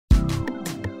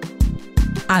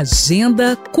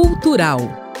Agenda Cultural.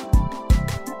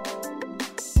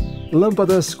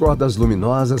 Lâmpadas, cordas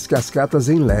luminosas, cascatas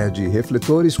em LED e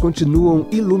refletores continuam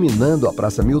iluminando a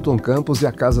Praça Milton Campos e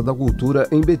a Casa da Cultura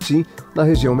em Betim, na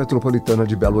região metropolitana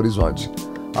de Belo Horizonte.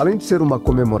 Além de ser uma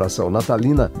comemoração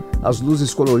natalina, as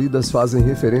luzes coloridas fazem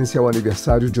referência ao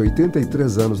aniversário de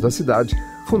 83 anos da cidade,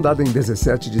 fundada em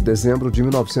 17 de dezembro de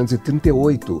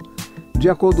 1938. De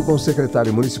acordo com o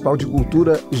secretário municipal de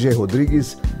Cultura, G.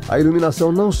 Rodrigues, a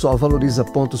iluminação não só valoriza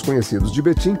pontos conhecidos de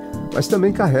Betim, mas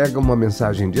também carrega uma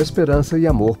mensagem de esperança e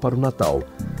amor para o Natal.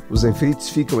 Os enfeites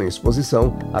ficam em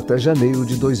exposição até janeiro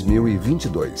de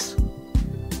 2022.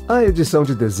 A edição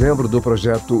de dezembro do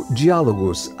projeto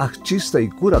Diálogos, Artista e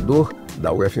Curador,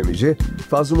 da UFMG,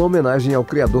 faz uma homenagem ao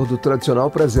criador do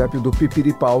tradicional presépio do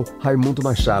Pipiripau, Raimundo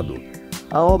Machado.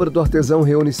 A obra do artesão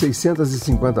reúne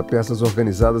 650 peças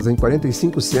organizadas em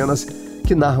 45 cenas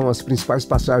que narram as principais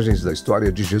passagens da história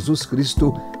de Jesus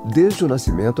Cristo desde o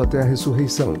nascimento até a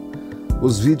ressurreição.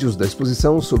 Os vídeos da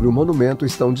exposição sobre o monumento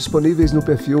estão disponíveis no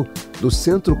perfil do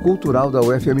Centro Cultural da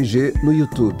UFMG no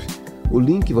YouTube. O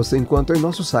link você encontra em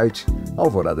nosso site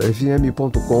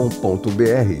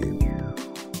alvoradafm.com.br.